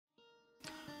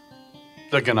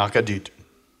the Gonokadeit.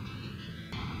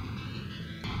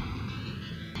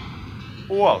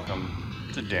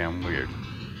 Welcome to Damn Weird.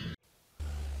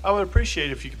 I would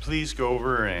appreciate if you could please go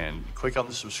over and click on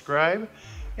the subscribe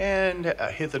and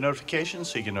hit the notification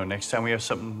so you can know next time we have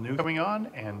something new coming on.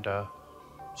 And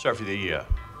sorry for the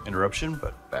interruption,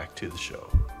 but back to the show.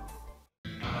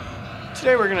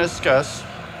 Today we're going to discuss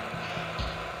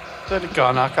the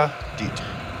Gonokadeit,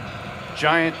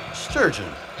 giant sturgeon,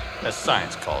 as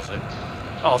science calls it.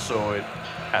 Also, it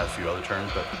has a few other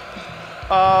terms, but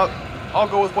I'll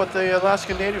go with what the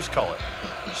Alaskan natives call it.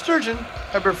 Sturgeon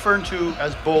have been referred to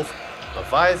as both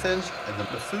leviathans and the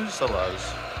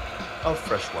Methuselahs of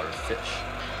freshwater fish.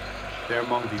 They're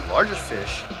among the largest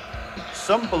fish.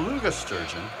 Some beluga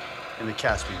sturgeon in the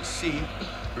Caspian Sea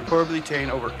reportedly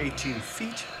attain over 18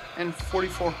 feet and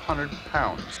 4,400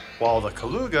 pounds, while the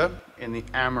Kaluga in the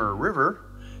Amur River,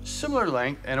 similar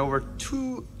length and over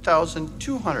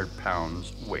 2,200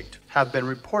 pounds weight, have been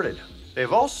reported.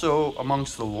 They've also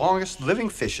amongst the longest living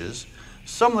fishes,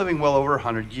 some living well over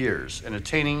 100 years and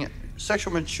attaining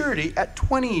sexual maturity at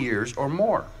 20 years or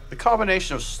more. The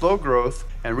combination of slow growth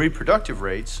and reproductive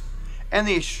rates and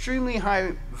the extremely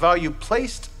high value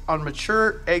placed on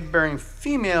mature egg-bearing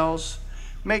females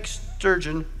makes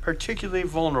sturgeon particularly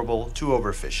vulnerable to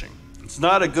overfishing. It's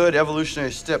not a good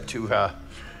evolutionary step to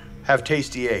have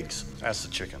tasty eggs. That's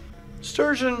the chicken.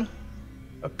 Sturgeon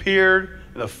appeared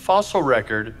in the fossil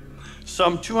record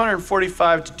some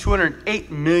 245 to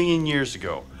 208 million years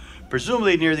ago,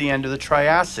 presumably near the end of the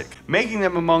Triassic, making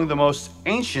them among the most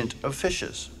ancient of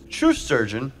fishes. True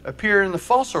sturgeon appeared in the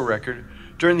fossil record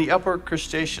during the Upper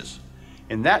Cretaceous.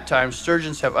 In that time,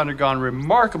 sturgeons have undergone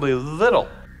remarkably little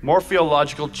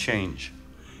morphological change,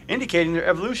 indicating their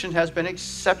evolution has been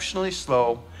exceptionally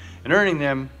slow and earning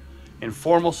them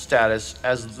informal status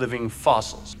as living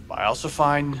fossils. I also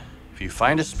find if you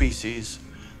find a species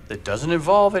that doesn't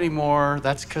evolve anymore,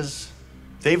 that's because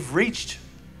they've reached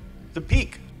the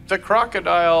peak. The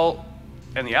crocodile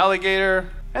and the alligator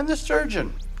and the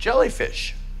sturgeon,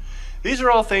 jellyfish. These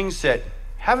are all things that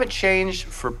haven't changed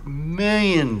for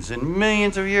millions and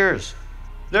millions of years.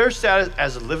 Their status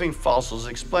as living fossils is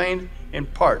explained in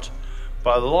part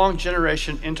by the long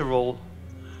generation interval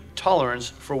tolerance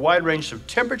for a wide range of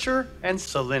temperature and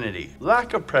salinity,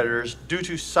 lack of predators due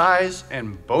to size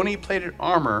and bony plated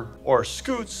armor or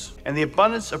scutes, and the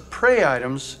abundance of prey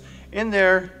items in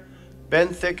their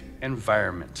benthic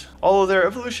environment. Although their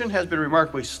evolution has been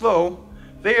remarkably slow,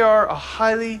 they are a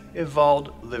highly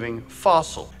evolved living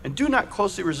fossil and do not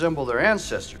closely resemble their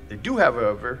ancestors. They do,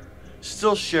 however,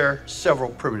 still share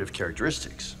several primitive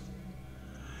characteristics.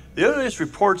 The earliest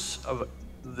reports of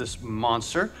this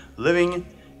monster living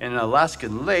in an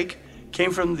Alaskan lake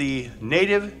came from the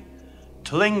native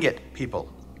Tlingit people,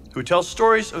 who tell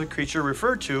stories of the creature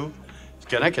referred to as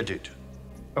Gonokadeit.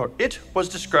 It was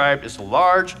described as a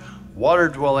large,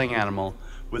 water-dwelling animal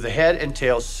with a head and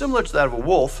tail similar to that of a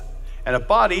wolf and a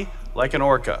body like an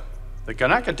orca. The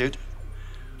Gonokadeit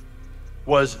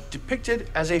was depicted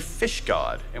as a fish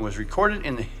god and was recorded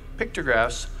in the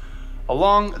pictographs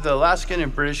along the Alaskan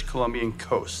and British Columbian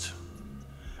coast.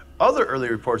 Other early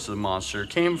reports of the monster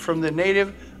came from the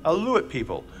native Aleut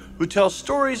people, who tell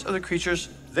stories of the creatures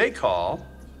they call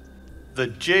the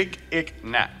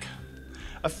Jig-ik-nak,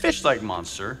 a fish-like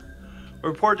monster,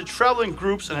 reported to travel in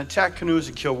groups and attack canoes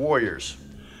and kill warriors.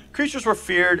 Creatures were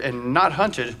feared and not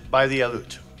hunted by the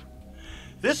Aleut.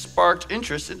 This sparked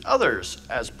interest in others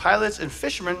as pilots and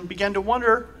fishermen began to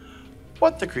wonder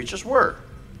what the creatures were.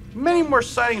 Many more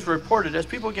sightings were reported as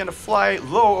people began to fly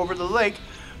low over the lake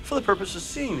for the purpose of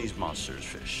seeing these monsters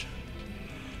fish.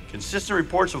 Consistent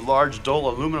reports of large, dull,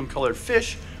 aluminum-colored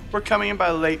fish were coming in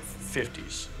by the late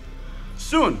 50s.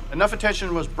 Soon, enough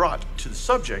attention was brought to the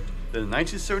subject that in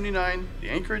 1979, the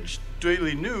Anchorage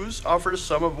Daily News offered a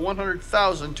sum of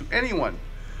 $100,000 to anyone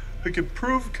who could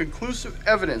prove conclusive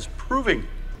evidence proving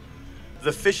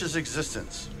the fish's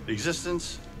existence. The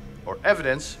existence or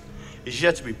evidence is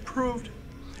yet to be proved,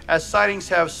 as sightings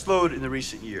have slowed in the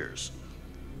recent years.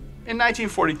 In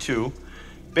 1942,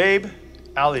 Babe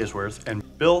Alliesworth and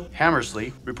Bill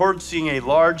Hammersley reported seeing a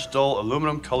large, dull,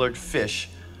 aluminum-colored fish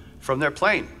from their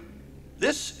plane.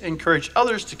 This encouraged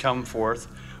others to come forth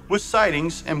with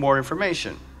sightings and more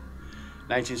information.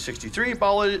 1963,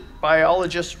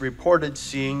 biologists reported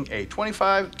seeing a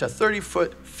 25 to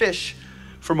 30-foot fish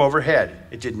from overhead.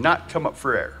 It did not come up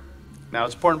for air. Now,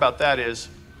 what's important about that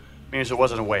means it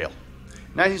wasn't a whale.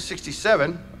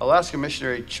 1967, Alaska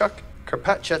missionary Chuck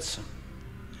Karpatchets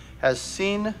has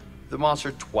seen the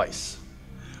monster twice.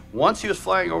 Once he was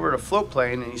flying over a float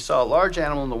plane and he saw a large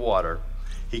animal in the water.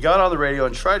 He got on the radio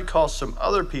and tried to call some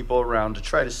other people around to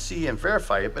try to see and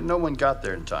verify it, but no one got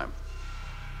there in time.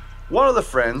 One of the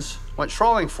friends went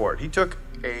trawling for it. He took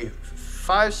a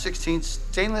 5/16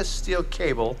 stainless steel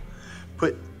cable,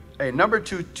 put a number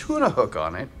 2 tuna hook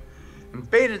on it, and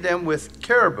baited them with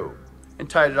caribou and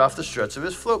tied it off the struts of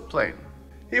his float plane.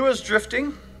 He was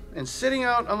drifting and sitting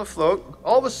out on the float.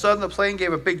 All of a sudden, the plane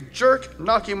gave a big jerk,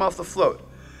 knocking him off the float.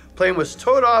 The plane was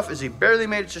towed off as he barely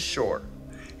made it to shore.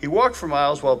 He walked for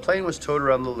miles while the plane was towed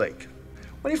around the lake.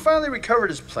 When he finally recovered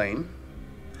his plane,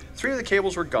 3 of the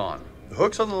cables were gone. The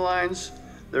hooks on the lines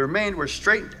that remained were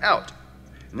straightened out,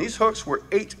 and these hooks were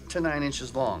 8 to 9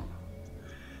 inches long.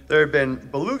 There have been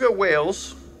beluga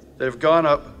whales that have gone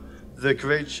up the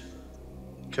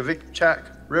Kvichak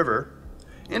River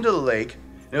into the lake,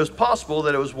 and it was possible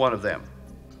that it was one of them.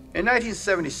 In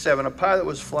 1977, a pilot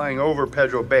was flying over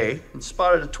Pedro Bay and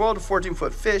spotted a 12 to 14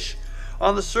 foot fish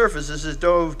on the surface as it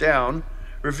dove down,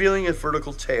 revealing a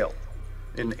vertical tail.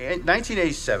 In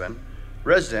 1987,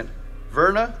 resident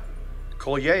Verna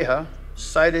Kolyeha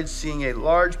cited seeing a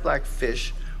large black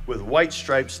fish with white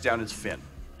stripes down its fin.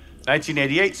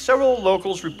 1988, several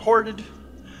locals reported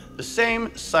the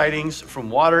same sightings from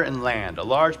water and land, a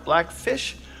large black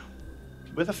fish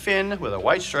with a fin with a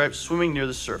white stripe swimming near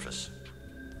the surface.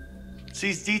 It's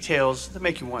these details that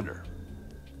make you wonder.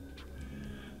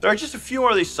 There are just a few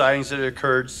more of these sightings that have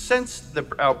occurred since the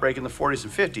outbreak in the 40s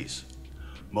and 50s.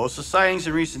 Most of the sightings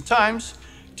in recent times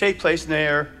take place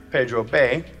near Pedro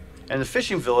Bay and the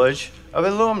fishing village of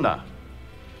Iliamna.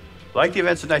 Like the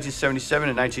events of 1977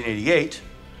 and 1988,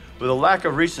 with a lack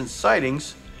of recent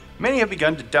sightings, many have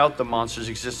begun to doubt the monster's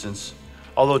existence,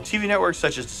 although TV networks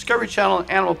such as Discovery Channel and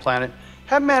Animal Planet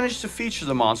have managed to feature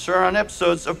the monster on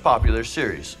episodes of popular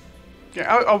series.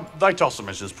 Yeah, I'd like to also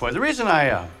mention this point. The reason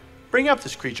I bring up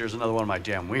this creature is another one of my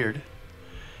damn weird,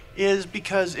 is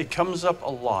because it comes up a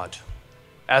lot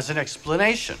as an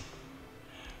explanation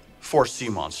for sea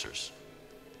monsters.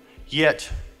 Yet,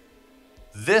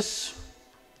 this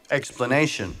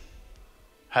explanation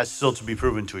has still to be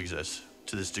proven to exist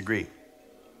to this degree.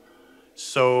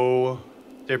 So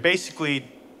they're basically,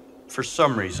 for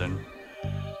some reason,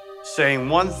 saying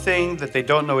one thing that they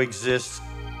don't know exists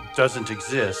doesn't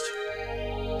exist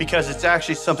because it's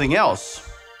actually something else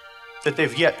that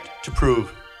they've yet to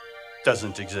prove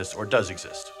doesn't exist or does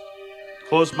exist.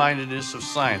 Closed-mindedness of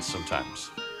science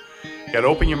sometimes. You gotta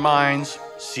open your minds,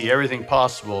 see everything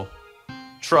possible,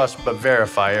 trust but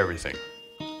verify everything.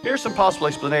 Here are some possible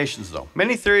explanations though.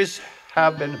 Many theories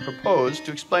have been proposed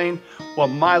to explain what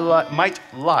might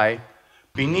lie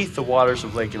beneath the waters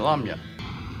of Lake Iliamna.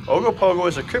 Ogopogo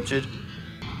is a cryptid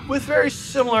with very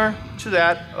similar to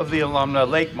that of the Iliamna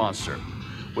Lake Monster,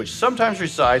 which sometimes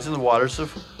resides in the waters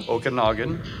of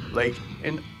Gonokadeit Lake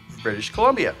in British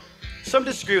Columbia. Some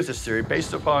disagree with this theory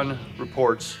based upon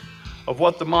reports of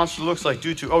what the monster looks like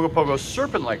due to Ogopogo's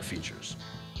serpent-like features.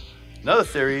 Another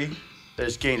theory that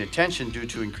has gained attention due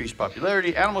to increased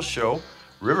popularity, animal show,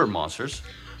 River Monsters.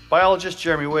 Biologist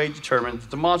Jeremy Wade determined that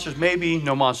the monsters may be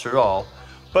no monster at all,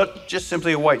 but just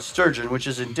simply a white sturgeon, which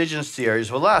is indigenous to the areas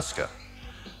of Alaska.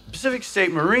 The Pacific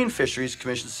State Marine Fisheries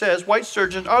Commission says white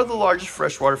sturgeon are the largest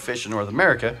freshwater fish in North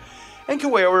America and can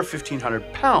weigh over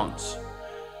 1,500 pounds,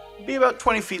 be about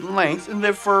 20 feet in length, and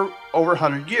live for over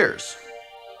 100 years.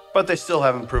 But they still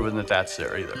haven't proven that that's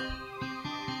there either.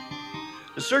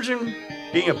 The sturgeon,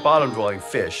 being a bottom-dwelling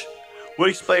fish, would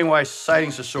explain why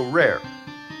sightings are so rare.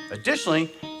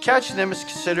 Additionally, catching them is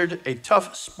considered a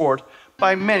tough sport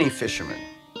by many fishermen.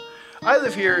 I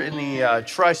live here in the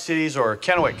Tri-Cities or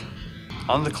Kennewick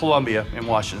on the Columbia in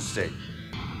Washington State.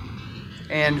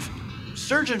 And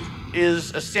sturgeon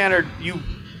is a standard you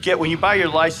get when you buy your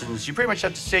license. You pretty much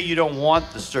have to say you don't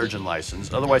want the sturgeon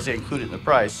license, otherwise they include it in the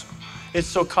price. It's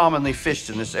so commonly fished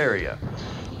in this area.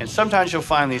 And sometimes you'll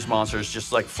find these monsters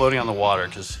just like floating on the water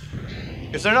because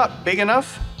if they're not big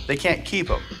enough, they can't keep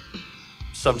them.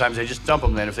 Sometimes they just dump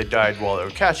them then if they died while they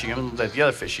were catching them and let the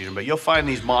other fish eat them. But you'll find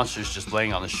these monsters just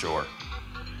laying on the shore.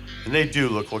 And they do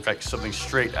look like something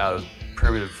straight out of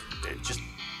primitive.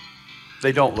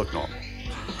 They don't look normal.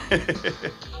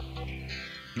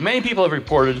 Many people have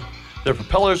reported their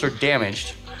propellers are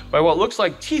damaged by what looks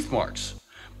like teeth marks,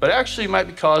 but actually might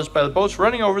be caused by the boats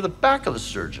running over the back of the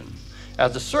sturgeon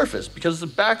at the surface because the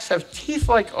backs have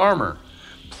teeth-like armor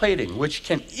plating, which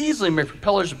can easily make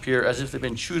propellers appear as if they've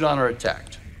been chewed on or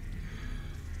attacked.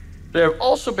 There have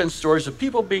also been stories of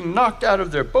people being knocked out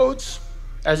of their boats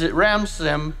as it rams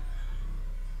them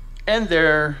and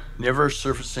they're never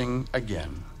surfacing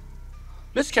again.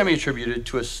 This can be attributed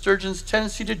to a sturgeon's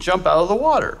tendency to jump out of the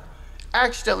water,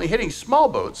 accidentally hitting small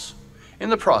boats in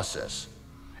the process,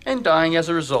 and dying as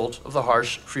a result of the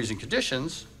harsh freezing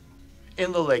conditions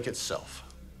in the lake itself.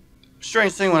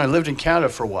 Strange thing, when I lived in Canada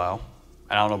for a while,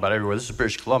 and I don't know about everywhere, this is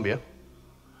British Columbia,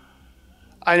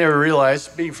 I never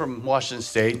realized, being from Washington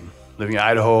State, living in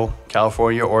Idaho,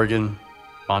 California, Oregon,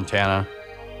 Montana,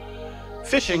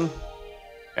 fishing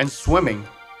and swimming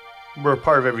were a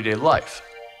part of everyday life.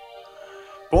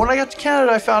 But when I got to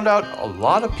Canada, I found out a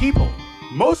lot of people,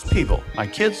 most people, my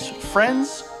kids'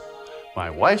 friends, my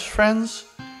wife's friends,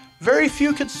 very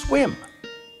few could swim.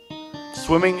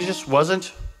 Swimming just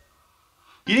wasn't,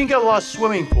 you didn't get a lot of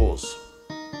swimming pools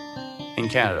in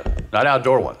Canada, not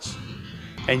outdoor ones.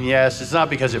 And yes, it's not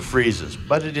because it freezes,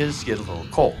 but it is get a little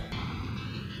cold.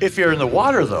 If you're in the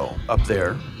water though, up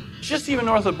there, just even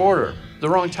north of the border, the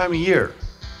wrong time of year,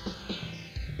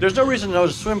 there's no reason to know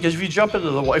to swim, because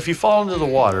if you fall into the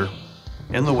water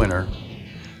in the winter,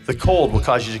 the cold will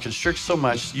cause you to constrict so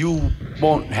much you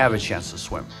won't have a chance to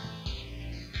swim.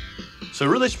 So it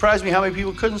really surprised me how many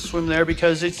people couldn't swim there,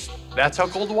 because that's how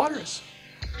cold the water is.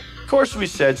 Of course, we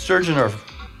said sturgeon are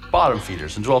bottom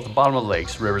feeders and dwell at the bottom of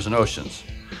lakes, rivers, and oceans.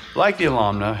 Lake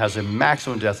Iliamna has a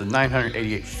maximum depth of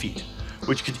 988 feet,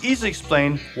 which could easily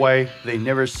explain why they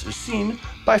never are seen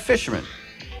by fishermen.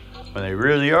 When they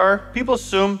really are, people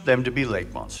assume them to be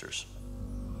lake monsters.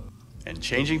 And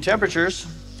changing temperatures,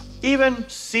 even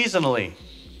seasonally,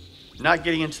 not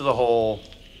getting into the whole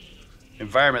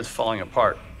environment falling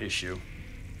apart issue,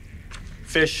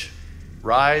 fish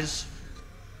rise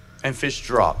and fish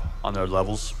drop on their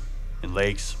levels in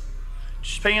lakes,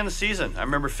 just depending on the season. I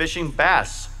remember fishing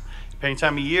bass. Depending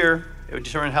time of year, it would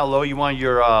determine how low you wanted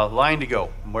your line to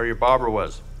go, and where your bobber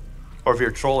was. Or if you're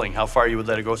trolling, how far you would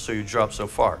let it go so you drop so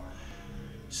far.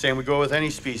 Same would go with any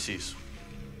species.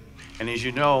 And as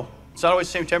you know, it's not always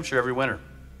the same temperature every winter.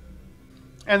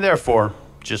 And therefore,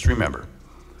 just remember,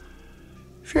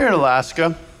 if you're in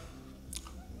Alaska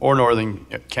or northern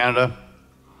Canada,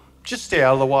 just stay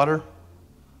out of the water.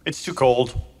 It's too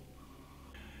cold.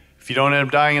 If you don't end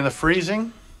up dying in the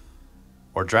freezing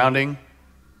or drowning,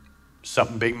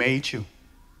 something big may eat you.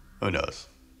 Who knows?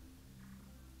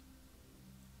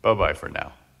 Bye-bye for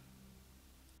now.